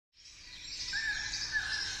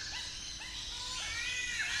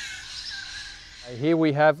Here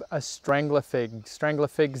we have a strangler fig. Strangler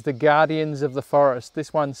figs, the guardians of the forest.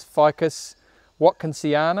 This one's Ficus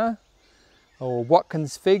watkinsiana, or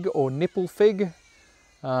Watkins fig, or nipple fig.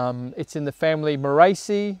 It's in the family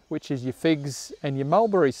Moraceae, which is your figs and your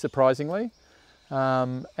mulberries, surprisingly.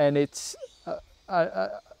 And it's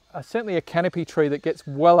certainly a canopy tree that gets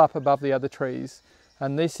well up above the other trees.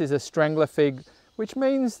 And this is a strangler fig, which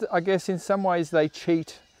means that, I guess in some ways they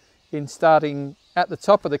cheat in starting at the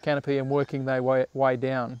top of the canopy and working their way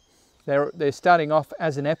down. They're starting off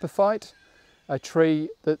as an epiphyte, a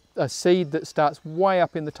seed that starts way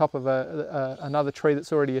up in the top of another tree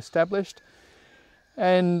that's already established,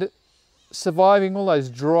 and surviving all those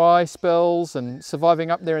dry spells and surviving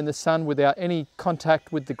up there in the sun without any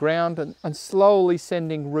contact with the ground, and slowly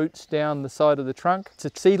sending roots down the side of the trunk. It's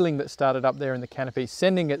a seedling that started up there in the canopy,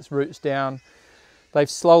 sending its roots down. They've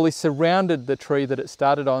slowly surrounded the tree that it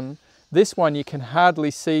started on. This one you can hardly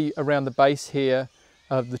see around the base here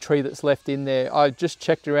of the tree that's left in there. I just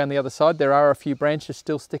checked around the other side. There are a few branches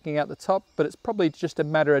still sticking out the top, but it's probably just a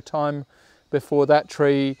matter of time before that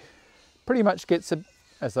tree pretty much gets,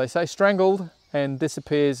 as they say, strangled and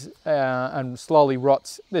disappears and slowly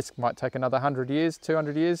rots. This might take another 100 years,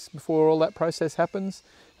 200 years before all that process happens,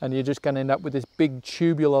 and you're just going to end up with this big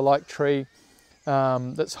tubular-like tree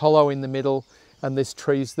that's hollow in the middle, and this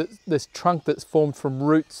trunk that's formed from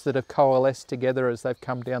roots that have coalesced together as they've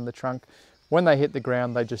come down the trunk. When they hit the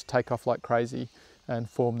ground, they just take off like crazy and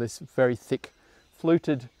form this very thick,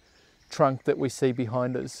 fluted trunk that we see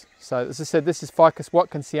behind us. So as I said, this is Ficus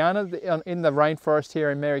watkinsiana in the rainforest here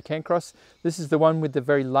in Mary Cancross. This is the one with the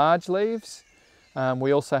very large leaves.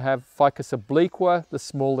 We also have Ficus obliqua, the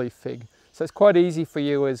small leaf fig. So it's quite easy for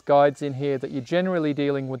you as guides in here that you're generally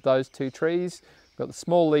dealing with those two trees. We've got the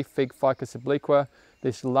small leaf fig Ficus obliqua,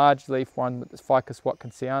 this large leaf one with the Ficus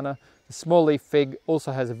watkinsiana. The small leaf fig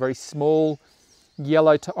also has a very small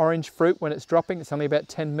yellow to orange fruit when it's dropping. It's only about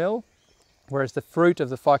 10 mil. Whereas the fruit of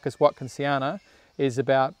the Ficus watkinsiana is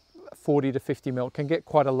about 40 to 50 mil. It can get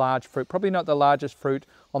quite a large fruit. Probably not the largest fruit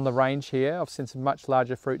on the range here. I've seen some much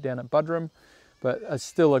larger fruit down at Budrum, but it's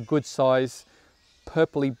still a good size,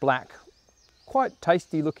 purpley black, quite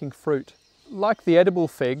tasty looking fruit. Like the edible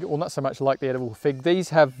fig, well, not so much like the edible fig, these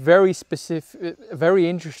have very specific, very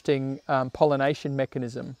interesting pollination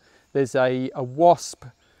mechanism. There's a wasp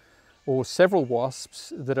or several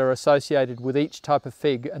wasps that are associated with each type of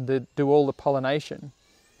fig and that do all the pollination.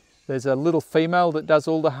 There's a little female that does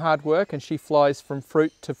all the hard work, and she flies from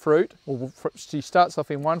fruit to fruit. Or she starts off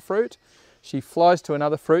in one fruit, she flies to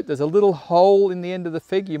another fruit. There's a little hole in the end of the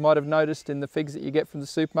fig. You might have noticed in the figs that you get from the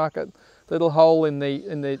supermarket, little hole in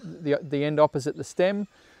the end opposite the stem.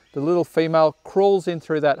 The little female crawls in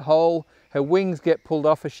through that hole. Her wings get pulled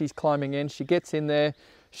off as she's climbing in. She gets in there,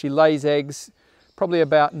 she lays eggs, probably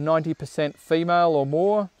about 90% female or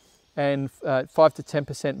more, and 5 to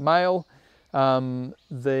 10% male.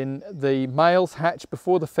 Then the males hatch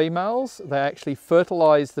before the females. They actually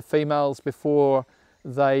fertilize the females before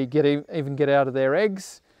they even get out of their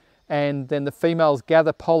eggs, and then the females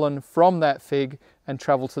gather pollen from that fig and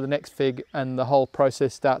travel to the next fig, and the whole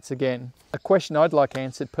process starts again. A question I'd like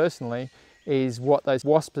answered personally is what those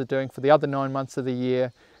wasps are doing for the other 9 months of the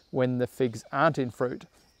year when the figs aren't in fruit.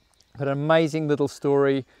 But an amazing little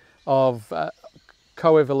story of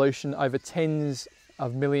coevolution over tens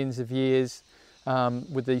of millions of years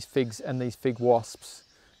with these figs and these fig wasps.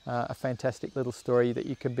 A fantastic little story that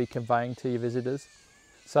you can be conveying to your visitors.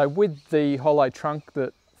 So with the hollow trunk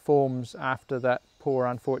that forms after that poor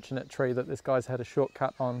unfortunate tree that this guy's had a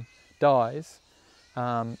shortcut on dies,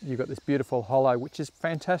 you've got this beautiful hollow, which is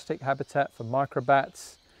fantastic habitat for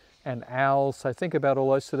microbats and owls. So think about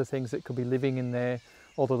all those sort of things that could be living in there,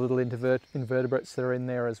 all the little invertebrates that are in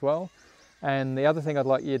there as well. And the other thing I'd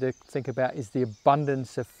like you to think about is the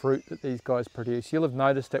abundance of fruit that these guys produce. You'll have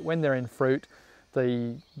noticed that when they're in fruit,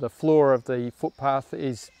 the floor of the footpath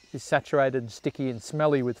is saturated and sticky and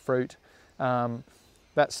smelly with fruit.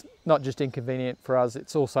 That's not just inconvenient for us,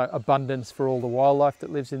 it's also abundance for all the wildlife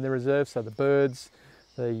that lives in the reserve. So the birds,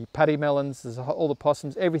 the paddy melons, all the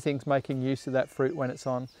possums, everything's making use of that fruit when it's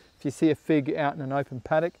on. If you see a fig out in an open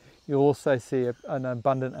paddock, you'll also see an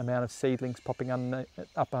abundant amount of seedlings popping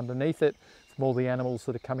up underneath it from all the animals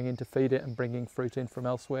that are coming in to feed it and bringing fruit in from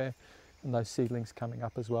elsewhere, and those seedlings coming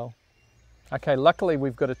up as well. Okay, luckily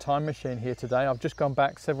we've got a time machine here today. I've just gone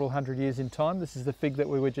back several hundred years in time. This is the fig that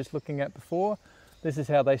we were just looking at before. This is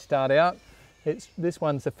how they start out. This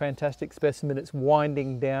one's a fantastic specimen. It's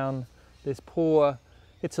winding down this poor,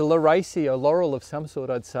 it's a Lauraceae or laurel of some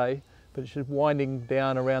sort, I'd say, but it's just winding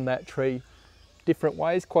down around that tree, different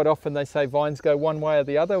ways. Quite often they say vines go one way or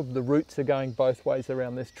the other. The roots are going both ways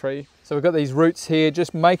around this tree. So we've got these roots here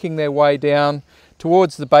just making their way down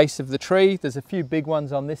towards the base of the tree. There's a few big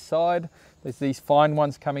ones on this side. There's these fine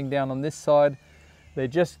ones coming down on this side.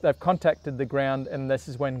 They've contacted the ground, and this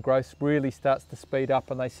is when growth really starts to speed up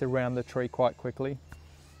and they surround the tree quite quickly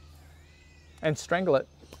and strangle it.